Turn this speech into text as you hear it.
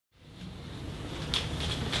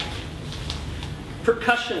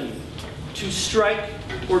Percussion, to strike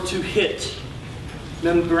or to hit.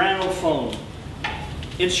 Membranophone,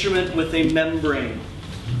 instrument with a membrane.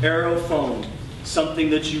 Aerophone, something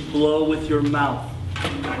that you blow with your mouth.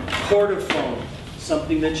 Chordophone,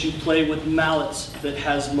 something that you play with mallets that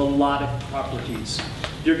has melodic properties.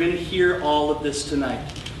 You're going to hear all of this tonight.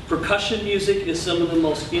 Percussion music is some of the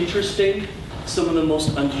most interesting, some of the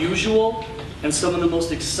most unusual, and some of the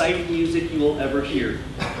most exciting music you will ever hear.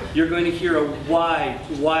 You're going to hear a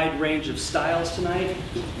wide range of styles tonight,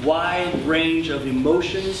 wide range of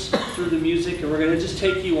emotions through the music, and we're going to just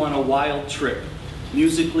take you on a wild trip.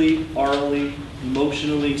 Musically, aurally,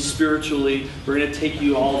 emotionally, spiritually, we're going to take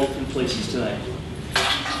you all different places tonight.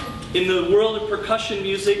 In the world of percussion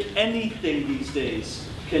music, anything these days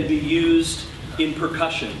can be used in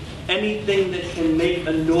percussion. Anything that can make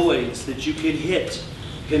a noise that you can hit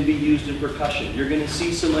can be used in percussion. You're going to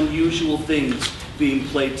see some unusual things being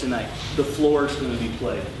played tonight. The floor is going to be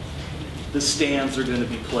played. The stands are going to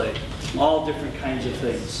be played. All different kinds of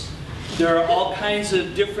things. There are all kinds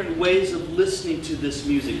of different ways of listening to this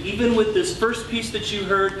music. Even with this first piece that you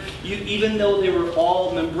heard, even though they were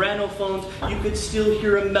all membranophones, you could still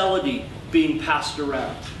hear a melody being passed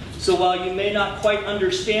around. So while you may not quite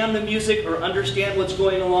understand the music or understand what's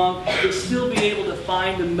going along, you'll still be able to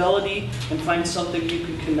find a melody and find something you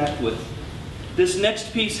can connect with. This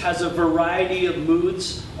next piece has a variety of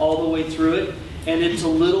moods all the way through it, and it's a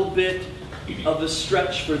little bit of a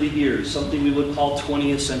stretch for the ears, something we would call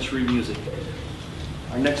 20th century music.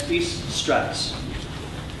 Our next piece, Stratus.